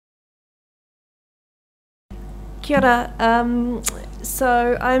Kia ora.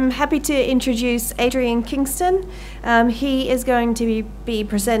 So I'm happy to introduce Adrian Kingston. He is going to be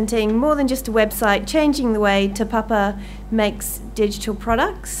presenting more than just a website, changing the way Te Papa makes digital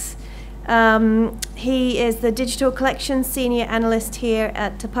products. He is the Digital Collections Senior Analyst here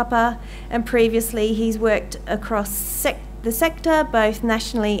at Te Papa, and previously he's worked across the sector, both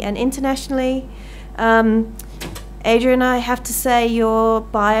nationally and internationally. Adrian, I have to say your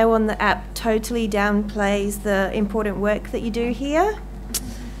bio on the app totally downplays the important work that you do here.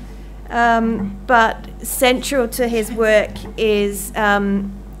 But central to his work is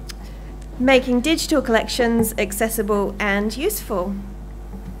making digital collections accessible and useful.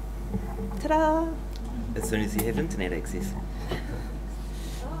 Ta-da! As soon as you have internet access.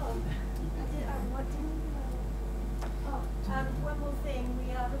 One more thing,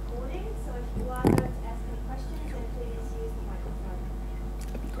 we are recording, so if you are going to ask any questions, then please use the microphone.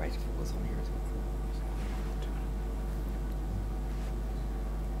 It'd be great if it was on here as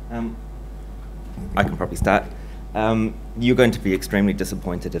well. I can probably start. You're going to be extremely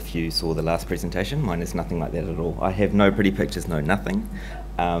disappointed if you saw the last presentation. Mine is nothing like that at all. I have no pretty pictures, no nothing.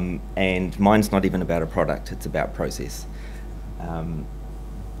 And mine's not even about a product, it's about process.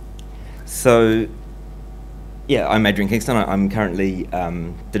 Yeah, I'm Adrian Kingston. I'm currently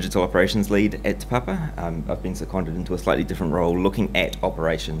Digital Operations Lead at Te Papa. I've been seconded into a slightly different role looking at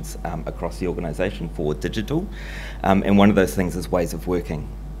operations across the organisation for digital. And one of those things is ways of working.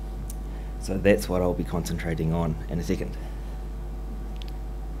 So that's what I'll be concentrating on in a second.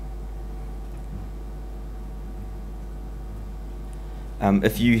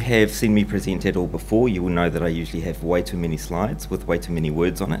 If you have seen me present at all before, you will know that I usually have way too many slides with way too many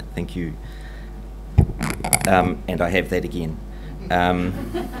words on it. Thank you. And I have that again.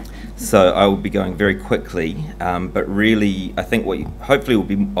 So I will be going very quickly, but really I think what hopefully will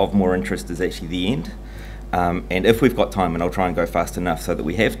be of more interest is actually the end. And if we've got time, and I'll try and go fast enough so that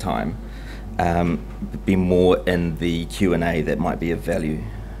we have time, be more in the Q&A that might be of value.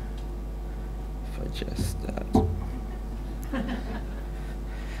 If I just start.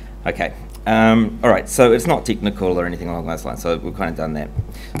 Okay. All right, so it's not technical or anything along those lines, so we've kind of done that.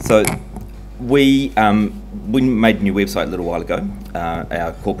 So we made a new website a little while ago,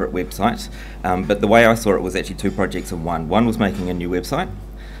 our corporate website, but the way I saw it was actually two projects in one. One was making a new website,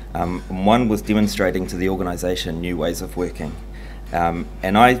 and one was demonstrating to the organisation new ways of working.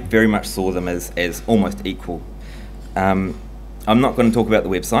 And I very much saw them as almost equal. I'm not going to talk about the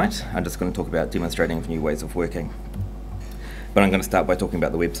website, I'm just going to talk about demonstrating new ways of working. But I'm going to start by talking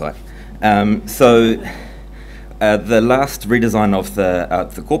about the website. The last redesign of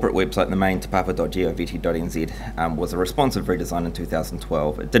the corporate website, the main tepapa.govt.nz, was a responsive redesign in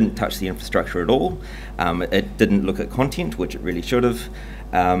 2012. It didn't touch the infrastructure at all. It didn't look at content, which it really should have,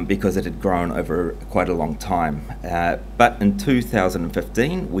 because it had grown over quite a long time. But in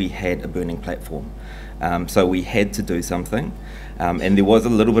 2015, we had a burning platform. So we had to do something. And there was a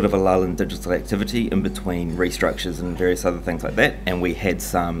little bit of a lull in digital activity in between restructures and various other things like that, and we had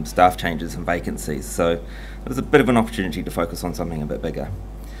some staff changes and vacancies. So it was a bit of an opportunity to focus on something a bit bigger.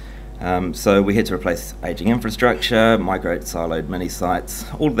 So we had to replace aging infrastructure, migrate siloed mini sites,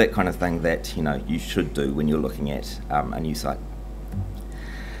 all of that kind of thing that you should do when you're looking at a new site.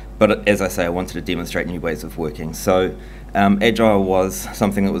 But as I say, I wanted to demonstrate new ways of working. So Agile was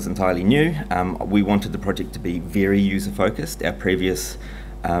something that was entirely new. We wanted the project to be very user-focused. Our previous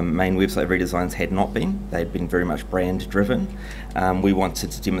main website redesigns had not been. They'd been very much brand-driven. We wanted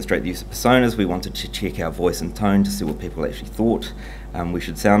to demonstrate the use of personas. We wanted to check our voice and tone to see what people actually thought we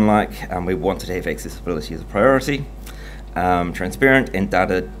should sound like. We wanted to have accessibility as a priority. Transparent and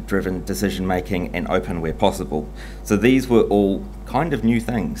data-driven decision-making, and open where possible. So these were all kind of new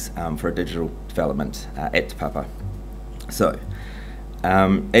things for a digital development at Te Papa. So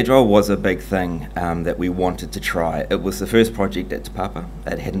Agile was a big thing that we wanted to try. It was the first project at Te Papa.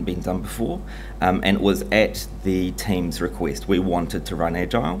 It hadn't been done before, and it was at the team's request. We wanted to run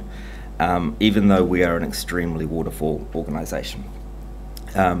Agile, even though we are an extremely waterfall organisation.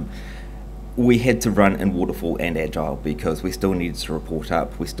 We had to run in waterfall and Agile because we still needed to report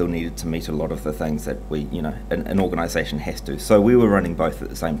up. We still needed to meet a lot of the things that an organisation has to. So we were running both at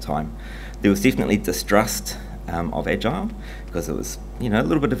the same time. There was definitely distrust of Agile because it was, a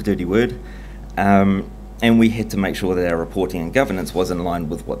little bit of a dirty word. And we had to make sure that our reporting and governance was in line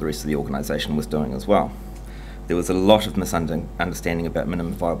with what the rest of the organisation was doing as well. There was a lot of misunderstanding about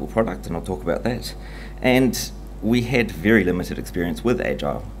minimum viable product, and I'll talk about that. And we had very limited experience with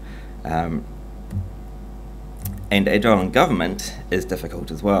Agile. And Agile in government is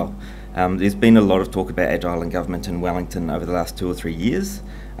difficult as well. There's been a lot of talk about Agile in government in Wellington over the last 2 or 3 years,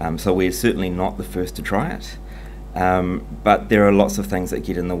 so we're certainly not the first to try it. But there are lots of things that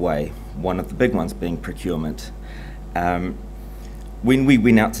get in the way, one of the big ones being procurement. When we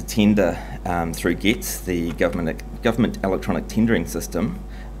went out to tender through GETS, the government electronic tendering system,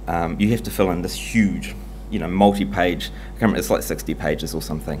 you have to fill in this huge, multi-page, it's like 60 pages or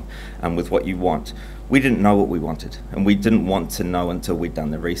something, with what you want. We didn't know what we wanted, and we didn't want to know until we'd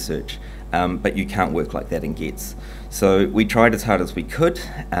done the research, but you can't work like that in GETS. So we tried as hard as we could.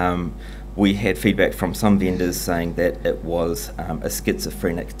 We had feedback from some vendors saying that it was a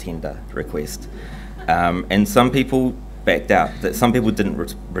schizophrenic tender request, and some people backed out, that some people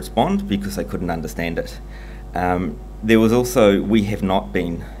didn't respond because they couldn't understand it. There was also, we have not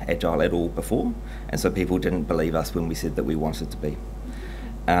been Agile at all before, and so people didn't believe us when we said that we wanted to be.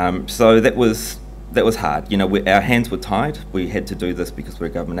 So that was hard. Our hands were tied. We had to do this because we're a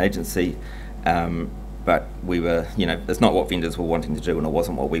government agency, but we were, it's not what vendors were wanting to do, and it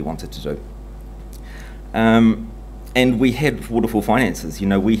wasn't what we wanted to do. And we had waterfall finances.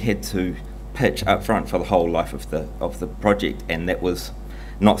 We had to pitch up front for the whole life of the project, and that was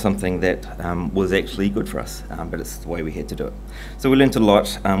not something that was actually good for us, but it's the way we had to do it. So we learnt a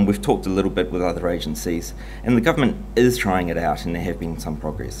lot. We've talked a little bit with other agencies, and the government is trying it out, and there have been some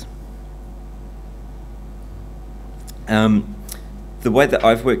progress. The way that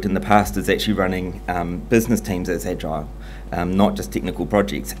I've worked in the past is actually running business teams as Agile, not just technical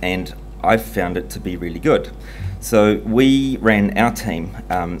projects, and I've found it to be really good. So we ran our team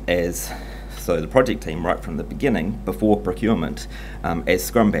so the project team right from the beginning, before procurement, as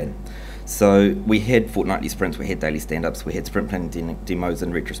Scrumban. So we had fortnightly sprints, we had daily stand-ups, we had sprint planning demos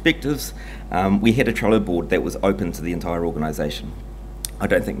and retrospectives. We had a Trello board that was open to the entire organisation. I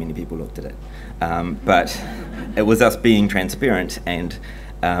don't think many people looked at it, but it was us being transparent, and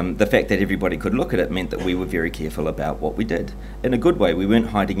the fact that everybody could look at it meant that we were very careful about what we did. In a good way, we weren't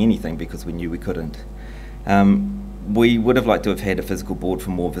hiding anything because we knew we couldn't. We would have liked to have had a physical board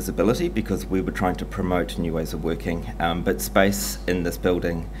for more visibility because we were trying to promote new ways of working, but space in this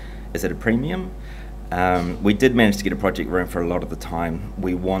building is at a premium. We did manage to get a project room for a lot of the time.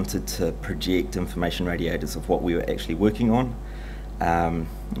 We wanted to project information radiators of what we were actually working on.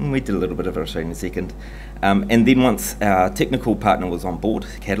 We did a little bit of it, I'll show you in a second. And then once our technical partner was on board,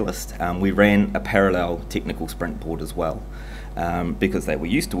 Catalyst, we ran a parallel technical sprint board as well. Because they were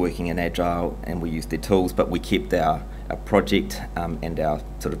used to working in Agile and we used their tools, but we kept our project and our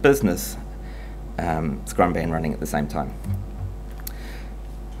sort of business Scrumban running at the same time.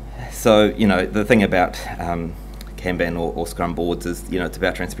 So, the thing about Kanban or Scrum boards is, it's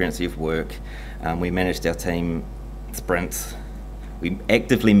about transparency of work. We managed our team sprints. We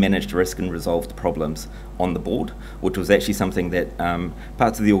actively managed risk and resolved problems on the board, which was actually something that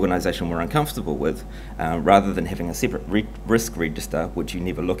parts of the organisation were uncomfortable with. Rather than having a separate risk register, which you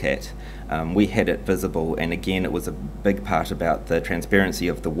never look at, we had it visible, and again it was a big part about the transparency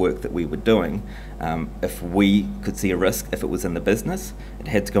of the work that we were doing. If we could see a risk, if it was in the business, it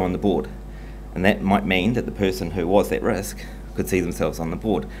had to go on the board. And that might mean that the person who was at risk could see themselves on the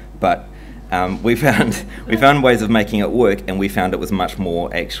board. But we found ways of making it work, and we found it was much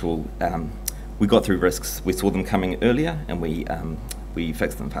more actual. We got through risks, we saw them coming earlier, and we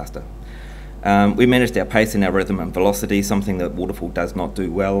fixed them faster. We managed our pace and our rhythm and velocity, something that Waterfall does not do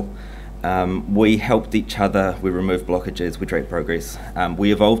well. We helped each other, we removed blockages, we tracked progress.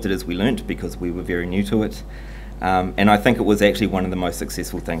 We evolved it as we learnt because we were very new to it. And I think it was actually one of the most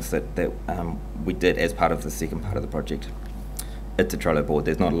successful things that we did as part of the second part of the project. It's a Trello board,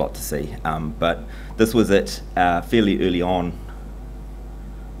 there's not a lot to see, but this was it fairly early on,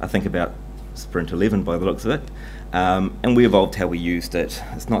 I think about Sprint 11 by the looks of it, and we evolved how we used it.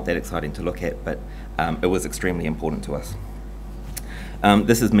 It's not that exciting to look at, but it was extremely important to us.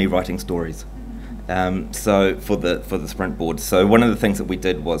 This is me writing stories. So for the sprint board, so one of the things that we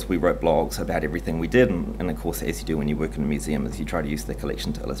did was we wrote blogs about everything we did, and of course, as you do when you work in a museum, is you try to use the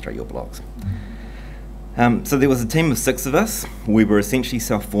collection to illustrate your blogs. So there was a team of 6 of us. We were essentially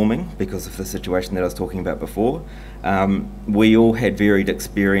self-forming because of the situation that I was talking about before. We all had varied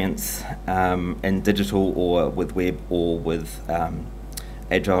experience in digital or with web or with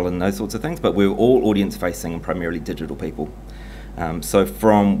Agile and those sorts of things, but we were all audience-facing and primarily digital people. So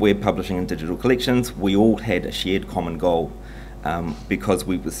from web publishing and digital collections, we all had a shared common goal because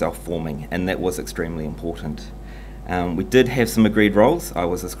we were self-forming, and that was extremely important. We did have some agreed roles. I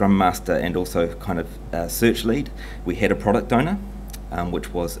was a Scrum Master and also kind of search lead. We had a product owner,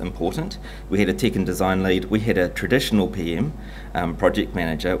 which was important. We had a tech and design lead. We had a traditional PM, project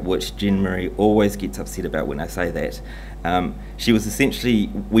manager, which generally always gets upset about when I say that. She was essentially,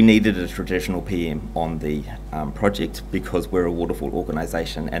 we needed a traditional PM on the project because we're a waterfall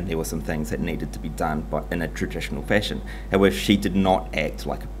organisation and there were some things that needed to be done in a traditional fashion. However, she did not act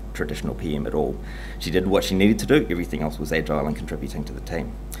like a traditional PM at all. She did what she needed to do, everything else was agile and contributing to the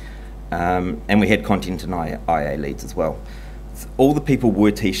team. And we had content and IA leads as well. All the people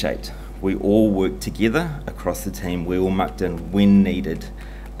were T-shaped. We all worked together across the team. We all mucked in when needed.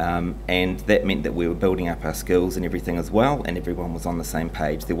 And that meant that we were building up our skills and everything as well, and everyone was on the same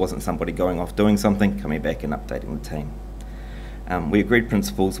page. There wasn't somebody going off doing something, coming back and updating the team. We agreed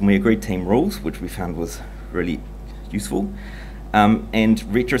principles and we agreed team rules, which we found was really useful. And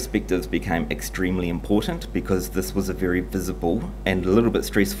retrospectives became extremely important because this was a very visible and a little bit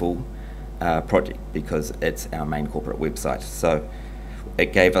stressful project because it's our main corporate website. So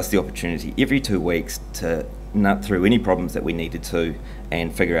it gave us the opportunity every 2 weeks to nut through any problems that we needed to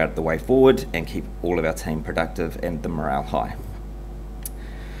and figure out the way forward and keep all of our team productive and the morale high.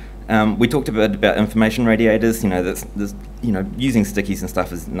 We talked a bit about information radiators. Using stickies and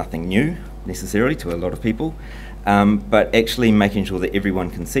stuff is nothing new necessarily to a lot of people, but actually making sure that everyone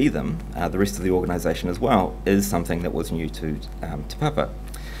can see them, the rest of the organisation as well, is something that was new to Papa.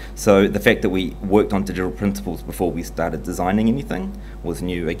 So the fact that we worked on digital principles before we started designing anything was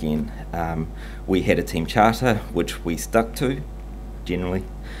new again. We had a team charter which we stuck to generally,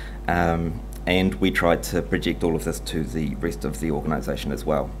 and we tried to project all of this to the rest of the organisation as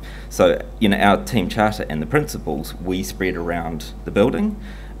well. So our team charter and the principles we spread around the building.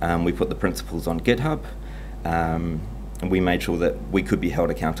 We put the principles on GitHub, and we made sure that we could be held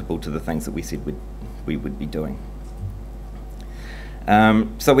accountable to the things that we said we would be doing.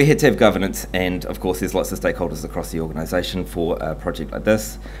 So we had to have governance, and of course there's lots of stakeholders across the organisation for a project like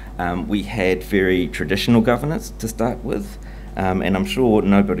this. We had very traditional governance to start with, and I'm sure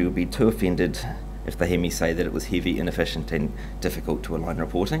nobody will be too offended if they hear me say that it was heavy, inefficient and difficult to align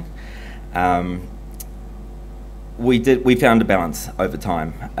reporting. We found a balance over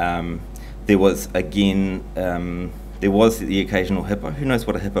time. There was the occasional hippo. Who knows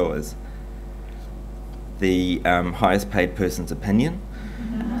what a hippo is? The highest paid person's opinion,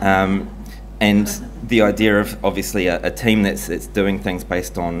 and the idea of obviously a team that's doing things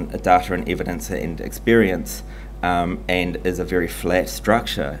based on data and evidence and experience, and is a very flat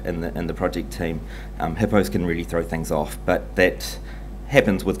structure in the project team. Hippos can really throw things off, but that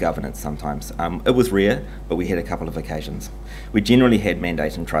happens with governance sometimes. It was rare, but we had a couple of occasions. We generally had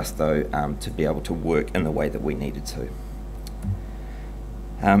mandate and trust though to be able to work in the way that we needed to.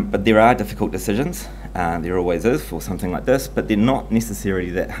 But there are difficult decisions, there always is for something like this, but they're not necessarily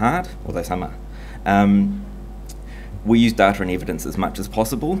that hard, although some are. We use data and evidence as much as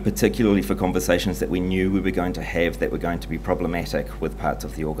possible, particularly for conversations that we knew we were going to have that were going to be problematic with parts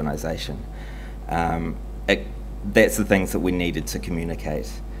of the organisation. That's the things that we needed to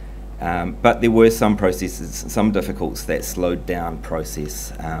communicate. But there were some processes, some difficulties that slowed down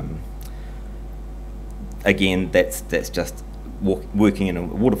process. Again, that's just working in a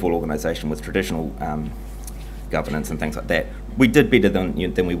waterfall organisation with traditional governance and things like that. We did better than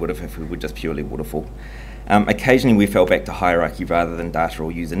we would have if we were just purely waterfall. Occasionally we fell back to hierarchy rather than data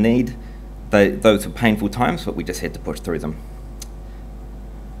or user need. Those were painful times, but we just had to push through them.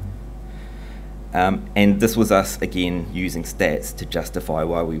 And this was us again using stats to justify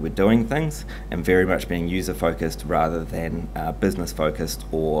why we were doing things, and very much being user focused rather than business focused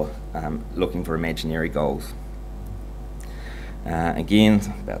or looking for imaginary goals. Again,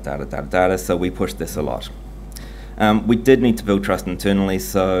 about data, so we pushed this a lot. We did need to build trust internally,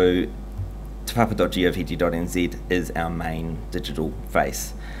 so tepapa.govt.nz is our main digital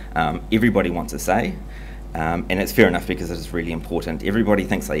face. Everybody wants a say, and it's fair enough because it is really important. Everybody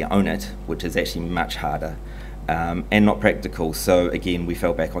thinks they own it, which is actually much harder and not practical. So again, we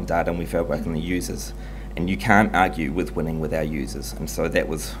fell back on data and we fell back on the users, and you can't argue with winning with our users, and so that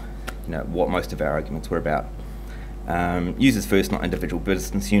was what most of our arguments were about. Users first, not individual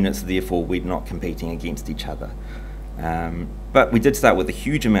business units, therefore we're not competing against each other. But we did start with a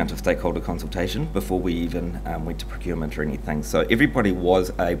huge amount of stakeholder consultation before we even went to procurement or anything, so everybody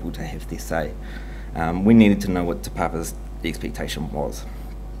was able to have their say. We needed to know what Te Papa's expectation was.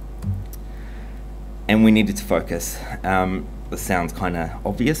 And we needed to focus. This sounds kind of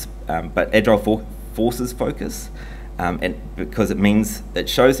obvious, but Agile forces focus, and because it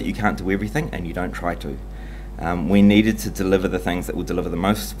shows that you can't do everything and you don't try to. We needed to deliver the things that will deliver the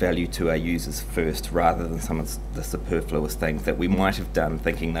most value to our users first, rather than some of the superfluous things that we might have done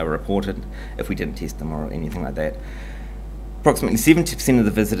thinking they were important if we didn't test them or anything like that. Approximately 70% of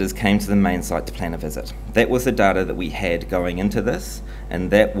the visitors came to the main site to plan a visit. That was the data that we had going into this, and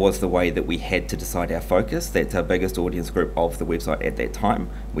that was the way that we had to decide our focus. That's our biggest audience group of the website at that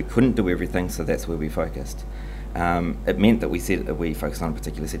time. We couldn't do everything, so that's where we focused. It meant that we focused on a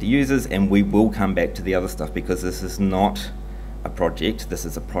particular set of users, and we will come back to the other stuff because this is not a project, this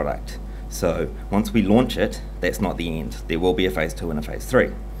is a product. So once we launch it, that's not the end. There will be a phase 2 and a phase 3.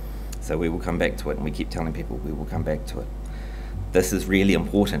 So we will come back to it, and we keep telling people we will come back to it. This is really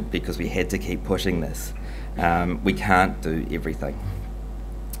important because we had to keep pushing this. We can't do everything.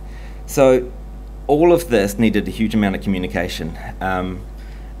 So all of this needed a huge amount of communication,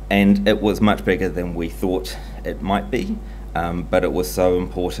 and it was much bigger than we thought it might be, but it was so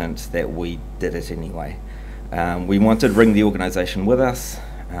important that we did it anyway. We wanted to bring the organisation with us.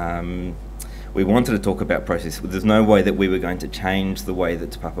 We wanted to talk about process. There's no way that we were going to change the way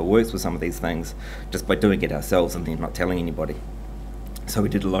that Te Papa works with some of these things just by doing it ourselves and then not telling anybody. So we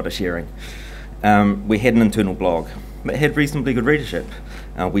did a lot of sharing. We had an internal blog that had reasonably good readership.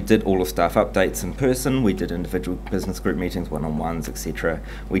 We did all of staff updates in person, we did individual business group meetings, one-on-ones, etc.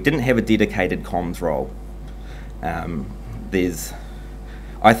 We didn't have a dedicated comms role.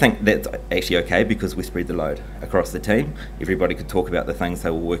 I think that's actually okay because we spread the load across the team. Everybody could talk about the things they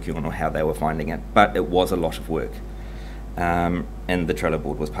were working on or how they were finding it, but it was a lot of work. And the Trello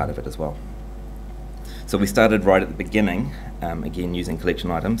board was part of it as well. So we started right at the beginning, again using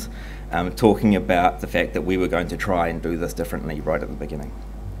collection items, talking about the fact that we were going to try and do this differently right at the beginning.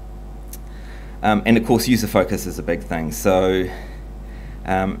 And of course user focus is a big thing. So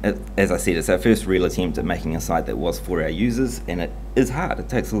as I said, it's our first real attempt at making a site that was for our users, and it is hard, it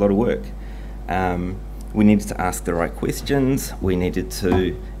takes a lot of work. We needed to ask the right questions, we needed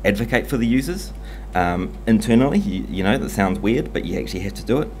to advocate for the users. Internally, you know, that sounds weird, but you actually have to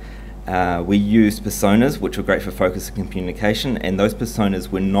do it. We used personas, which were great for focus and communication, and those personas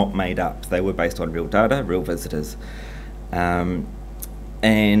were not made up. They were based on real data, real visitors.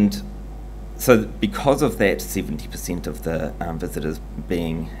 And so because of that, 70% of the visitors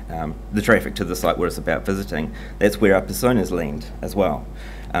being the traffic to the site where it's about visiting, that's where our personas leaned as well.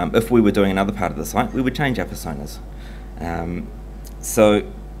 If we were doing another part of the site, we would change our personas. So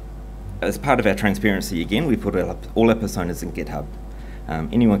as part of our transparency, again, we put all our personas in GitHub.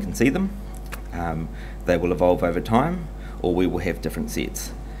 Anyone can see them. They will evolve over time, or we will have different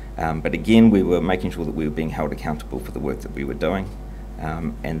sets. But again, we were making sure that we were being held accountable for the work that we were doing,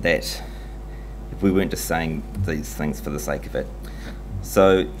 and that if we weren't just saying these things for the sake of it.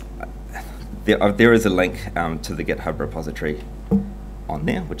 So there is a link to the GitHub repository on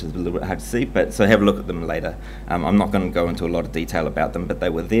there, which is a little bit hard to see, but so have a look at them later. I'm not going to go into a lot of detail about them, but they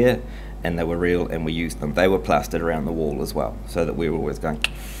were there and they were real and we used them. They were plastered around the wall as well, so that we were always going,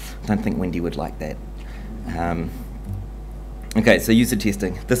 I don't think Wendy would like that. Okay, so user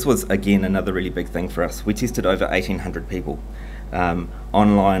testing. This was, again, another really big thing for us. We tested over 1,800 people,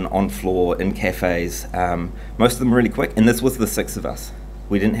 online, on floor, in cafes. Most of them really quick, and this was the 6 of us.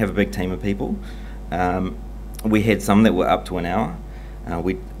 We didn't have a big team of people. We had some that were up to an hour.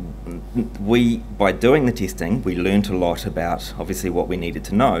 By doing the testing, we learned a lot about obviously what we needed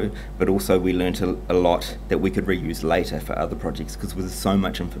to know, but also we learned a lot that we could reuse later for other projects because there was so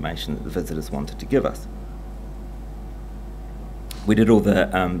much information that the visitors wanted to give us. We did all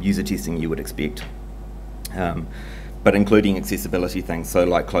the user testing you would expect, but including accessibility things, so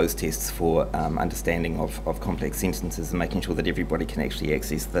like closed tests for understanding of complex sentences and making sure that everybody can actually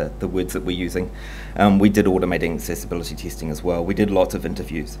access the words that we're using. We did automating accessibility testing as well. We did lots of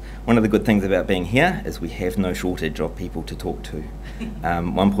interviews. One of the good things about being here is we have no shortage of people to talk to.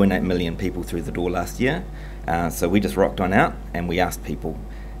 1.8 million people through the door last year, so we just rocked on out and we asked people.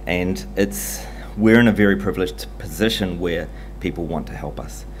 And we're in a very privileged position where people want to help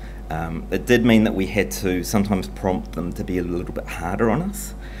us. It did mean that we had to sometimes prompt them to be a little bit harder on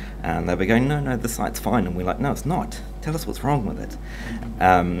us. They were going, no, the site's fine. And we're like, no, it's not. Tell us what's wrong with it.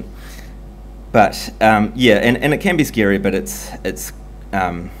 Yeah, and it can be scary, but it's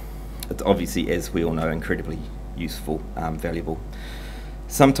obviously, as we all know, incredibly useful, valuable.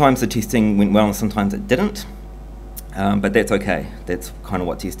 Sometimes the testing went well and sometimes it didn't. But that's okay. That's kind of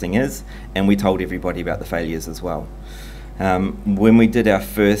what testing is. And we told everybody about the failures as well. When we did our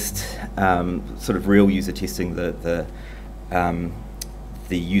first sort of real user testing, the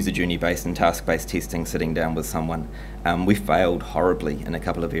user journey-based and task-based testing, sitting down with someone, we failed horribly in a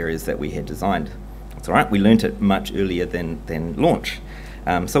couple of areas that we had designed. That's all right, we learnt it much earlier than launch.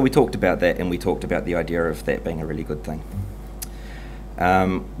 So we talked about that, and we talked about the idea of that being a really good thing.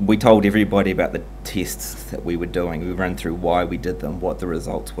 We told everybody about the tests that we were doing. We ran through why we did them, what the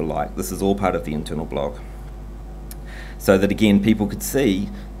results were like. This is all part of the internal blog. so that again people could see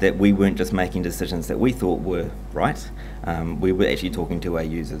that we weren't just making decisions that we thought were right, we were actually talking to our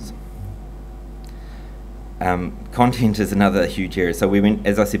users. Content is another huge area. So we went,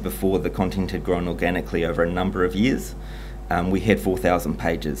 as I said before, the content had grown organically over a number of years. We had 4,000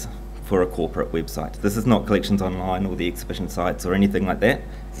 pages for a corporate website. This is not Collections Online or the exhibition sites or anything like that.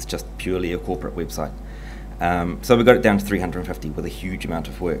 It's just purely a corporate website. So we got it down to 350 with a huge amount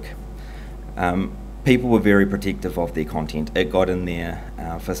of work. People were very protective of their content. It got in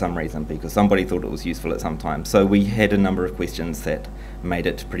there for some reason because somebody thought it was useful at some time. So we had a number of questions that made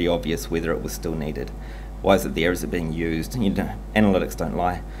it pretty obvious whether it was still needed. Why is it there? Is it being used? You know, analytics don't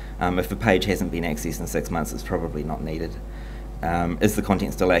lie. If a page hasn't been accessed in 6 months, it's probably not needed. Is the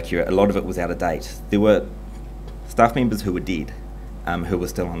content still accurate? A lot of it was out of date. There were staff members who were dead, who were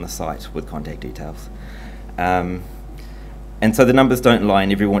still on the site with contact details. And so the numbers don't lie,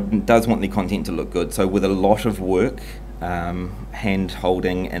 and everyone does want their content to look good. So with a lot of work,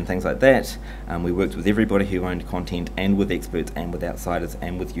 hand-holding and things like that, we worked with everybody who owned content and with experts and with outsiders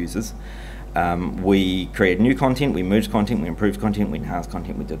and with users. We created new content, we merged content, we improved content, we enhanced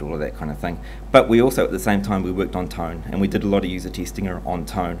content, we did all of that kind of thing. But we also, at the same time, we worked on tone, and we did a lot of user testing on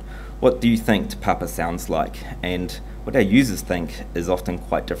tone. What do you think Te Papa sounds like? And what our users think is often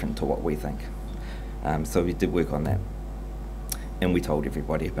quite different to what we think. So we did work on that. And we told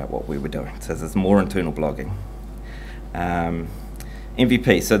everybody about what we were doing. So there's more internal blogging.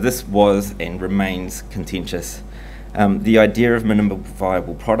 MVP, so this was and remains contentious. The idea of minimum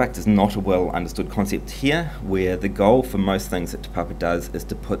viable product is not a well understood concept here, where the goal for most things that Te Papa does is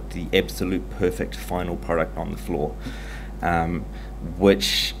to put the absolute perfect final product on the floor,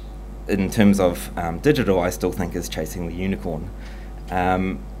 which in terms of digital I still think is chasing the unicorn.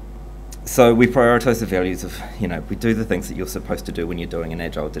 So we prioritise the values of, you know, we do the things that you're supposed to do when you're doing an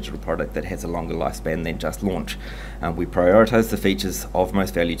agile digital product that has a longer lifespan than just launch. We prioritise the features of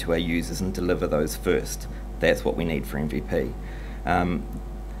most value to our users and deliver those first. That's what we need for MVP.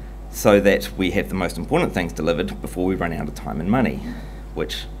 So that we have the most important things delivered before we run out of time and money,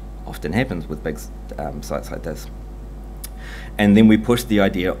 which often happens with big sites like this. And then we pushed the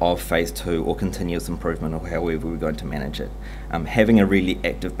idea of phase 2 or continuous improvement, or however we're going to manage it. Having a really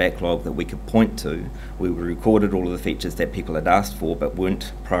active backlog that we could point to, we recorded all of the features that people had asked for but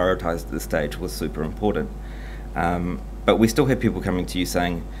weren't prioritised at this stage, was super important. But we still have people coming to you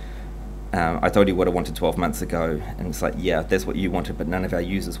saying, I told you what I wanted 12 months ago, and it's like, yeah, that's what you wanted, but none of our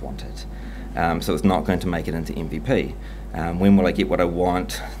users want it. So it's not going to make it into MVP. When will I get what I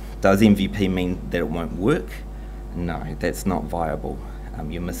want? Does MVP mean that it won't work? No, that's not viable.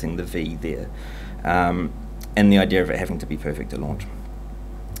 You're missing the V there. And the idea of it having to be perfect at launch.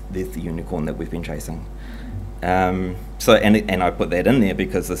 There's the unicorn that we've been chasing. And I put that in there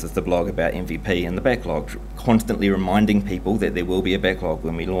because this is the blog about MVP and the backlog, constantly reminding people that there will be a backlog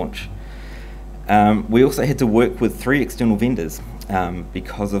when we launch. We also had to work with 3 external vendors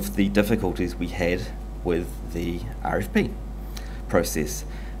because of the difficulties we had with the RFP process.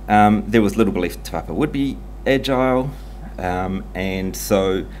 There was little belief Te Papa would be agile, and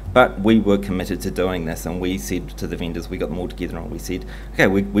so, but we were committed to doing this, and we said to the vendors, we got them all together and we said, okay,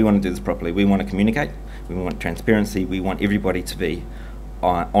 we want to do this properly, we want to communicate, we want transparency, we want everybody to be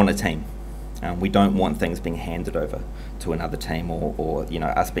on a team. We don't want things being handed over to another team or you know,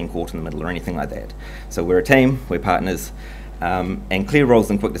 us being caught in the middle or anything like that. So we're a team, we're partners, and clear roles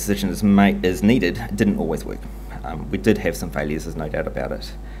and quick decisions is needed. It didn't always work. We did have some failures, there's no doubt about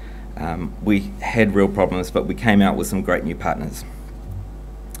it. We had real problems, but we came out with some great new partners.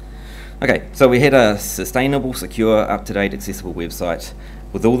 Okay, so we had a sustainable, secure, up-to-date, accessible website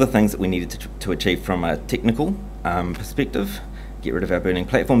with all the things that we needed to achieve from a technical perspective, get rid of our burning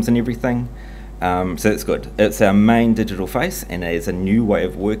platforms and everything. So that's good. It's our main digital face, and as a new way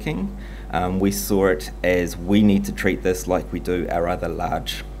of working, we saw it as we need to treat this like we do our other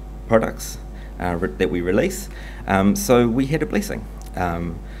large products that we release. So we had a blessing.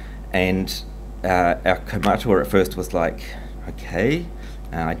 And our kaumātua at first was like, okay,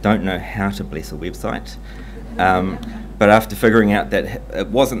 I don't know how to bless a website. But after figuring out that it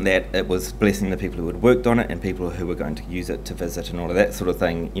wasn't that, it was blessing the people who had worked on it and people who were going to use it to visit and all of that sort of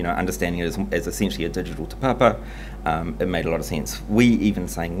thing, you know, understanding it as essentially a digital Te Papa, it made a lot of sense. We even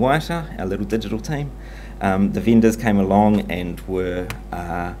sang Waita, our little digital team. The vendors came along and were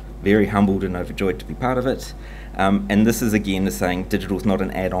very humbled and overjoyed to be part of it. And this is again saying digital is not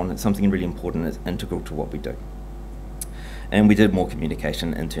an add-on, it's something really important, it's integral to what we do. And we did more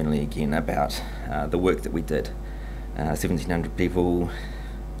communication internally again about the work that we did. 1,700 people,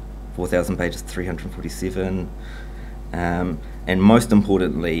 4,000 pages, 347, and most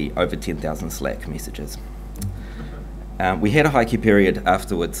importantly, over 10,000 Slack messages. We had a high-key period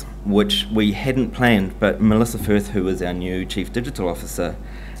afterwards, which we hadn't planned, but Melissa Firth, who is our new Chief Digital Officer,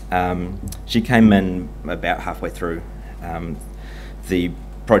 she came in about halfway through the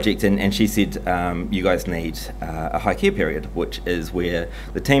project, and she said, you guys need a high care period, which is where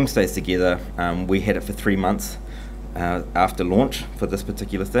the team stays together. We had it for 3 months after launch for this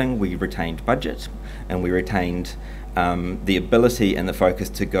particular thing. We retained budget, and we retained the ability and the focus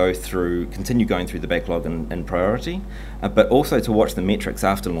to continue going through the backlog and priority, but also to watch the metrics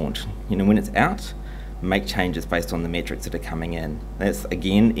after launch. You know, when it's out, make changes based on the metrics that are coming in. That's,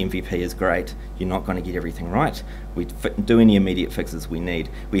 again, MVP is great. You're not going to get everything right. We do any immediate fixes we need.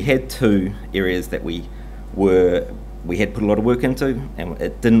 We had 2 areas that we had put a lot of work into, and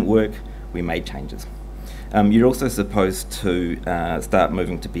it didn't work. We made changes. You're also supposed to start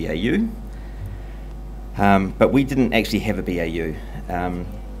moving to BAU, but we didn't actually have a BAU.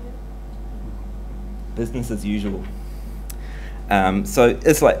 Business as usual. So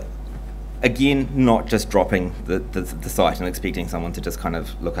it's like, again, not just dropping the site and expecting someone to just kind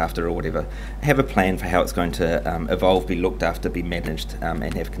of look after it or whatever. Have a plan for how it's going to evolve, be looked after, be managed,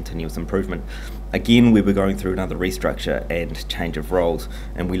 and have continuous improvement. Again, we were going through another restructure and change of roles,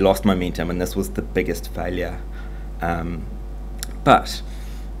 and we lost momentum, and this was the biggest failure. But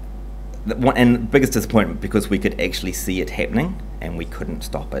the biggest disappointment, because we could actually see it happening and we couldn't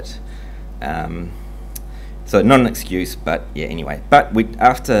stop it. So not an excuse, but yeah, anyway. But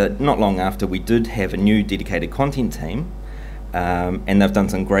not long after, we did have a new dedicated content team, and they've done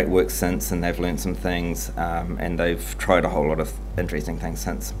some great work since, and they've learned some things, and they've tried a whole lot of interesting things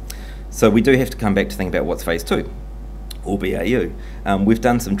since. So we do have to come back to think about what's phase 2, or BAU. We've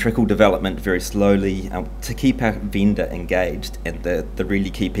done some trickle development very slowly to keep our vendor engaged and the really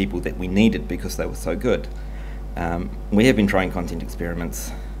key people that we needed because they were so good. We have been trying content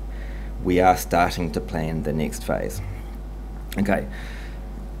experiments. We are starting to plan the next phase. Okay.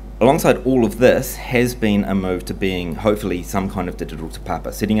 Alongside all of this has been a move to being hopefully some kind of digital te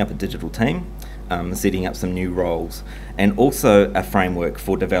papa, setting up a digital team, setting up some new roles, and also a framework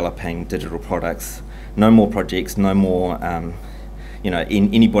for developing digital products. No more projects, no more,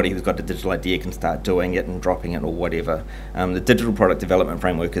 anybody who's got a digital idea can start doing it and dropping it or whatever. The digital product development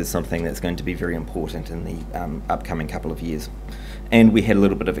framework is something that's going to be very important in the upcoming couple of years. And we had a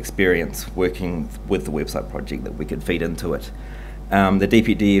little bit of experience working with the website project that we could feed into it. The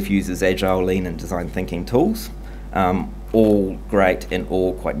DPDF uses Agile, Lean and design thinking tools, all great and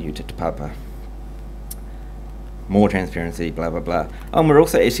all quite new to te papa. More transparency, blah, blah, blah. We're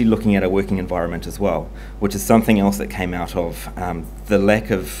also actually looking at a working environment as well, which is something else that came out of the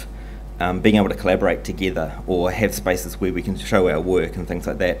lack of being able to collaborate together or have spaces where we can show our work and things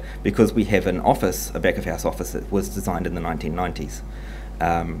like that, because we have an office, a back of house office that was designed in the 1990s.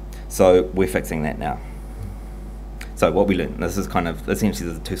 So we're fixing that now. So what we learned, this is kind of,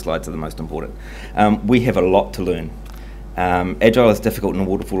 essentially the 2 slides are the most important. We have a lot to learn. Agile is difficult in a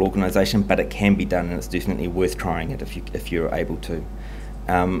waterfall organisation, but it can be done, and it's definitely worth trying it if you're able to.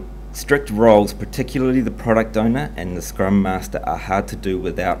 Strict roles, particularly the product owner and the Scrum Master, are hard to do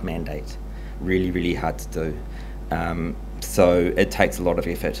without mandate. Really, really hard to do. So it takes a lot of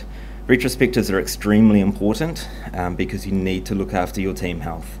effort. Retrospectives are extremely important because you need to look after your team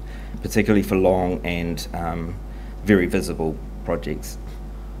health, particularly for long and very visible projects.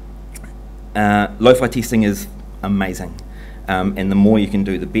 Lo-fi testing is amazing. And the more you can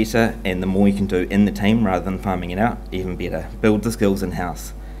do, the better, and the more you can do in the team rather than farming it out, even better. Build the skills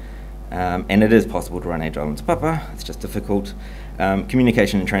in-house. And it is possible to run Agile in te papa, it's just difficult.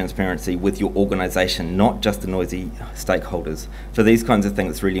 Communication and transparency with your organisation, not just the noisy stakeholders. For these kinds of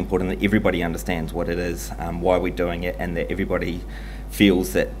things, it's really important that everybody understands what it is, why we're doing it, and that everybody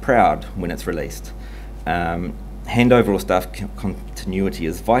feels that proud when it's released. Handover or staff continuity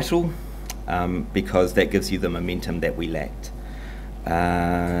is vital, because that gives you the momentum that we lacked.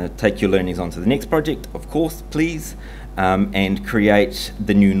 Take your learnings on to the next project, of course, please. And create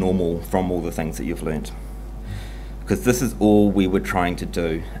the new normal from all the things that you've learned. Because this is all we were trying to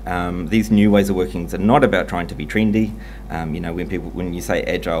do. These new ways of working are not about trying to be trendy. When you say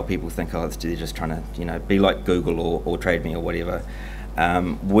Agile, people think, oh, they're just trying to be like Google or TradeMe or whatever.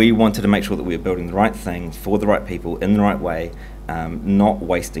 We wanted to make sure that we were building the right thing for the right people in the right way, not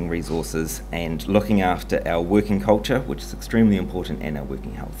wasting resources, and looking after our working culture, which is extremely important, and our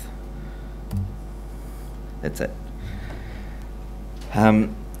working health. That's it.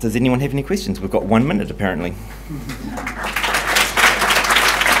 Does anyone have any questions? We've got 1 minute apparently.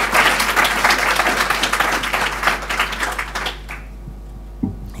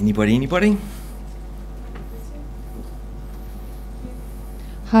 Anybody?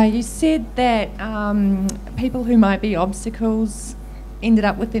 Hi, you said that people who might be obstacles ended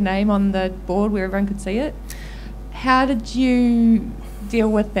up with their name on the board where everyone could see it. How did you deal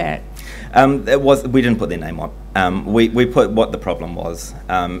with that? We didn't put their name on. We put what the problem was.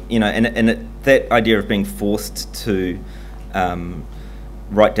 That idea of being forced to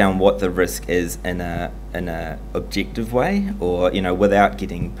write down what the risk is in a objective way, or without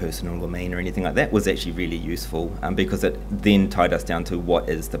getting personal or mean or anything like that, was actually really useful, because it then tied us down to what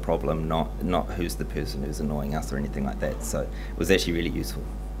is the problem, not who's the person who's annoying us or anything like that. So it was actually really useful.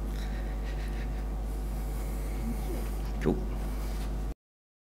 Cool.